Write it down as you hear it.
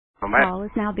call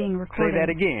is now being recorded. Say that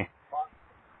again.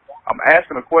 I'm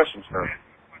asking a question, sir.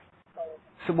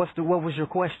 So what was your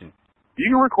question? You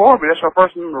can record me. That's your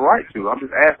First Amendment right to. I'm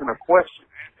just asking a question.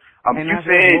 You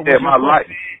said that my life.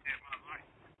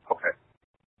 Okay.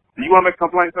 Do you want to make a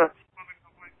complaint, sir?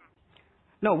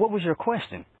 No, what was your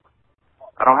question?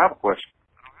 I don't have a question.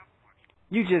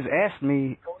 You just asked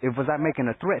me if was I making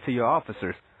a threat to your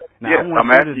officers. Now, yes,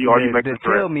 I'm asking you, are you making a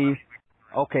threat? Tell me,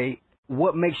 okay,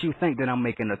 what makes you think that I'm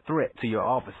making a threat to your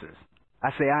officers? I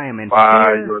say I am in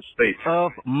fear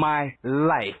of my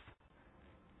life.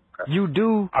 Okay. You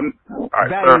do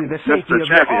value the safety of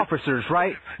your officers,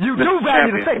 right? You do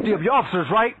value the safety of your officers,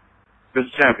 right? Mr.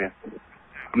 Champion,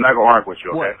 I'm not going to argue with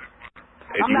you, okay?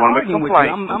 If you want to make a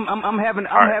complaint, I'm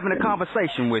having a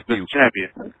conversation with you. Mr.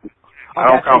 Champion, I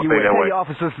don't conversate that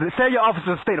way. Tell your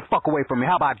officers stay the fuck away from me.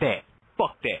 How about that?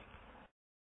 Fuck that.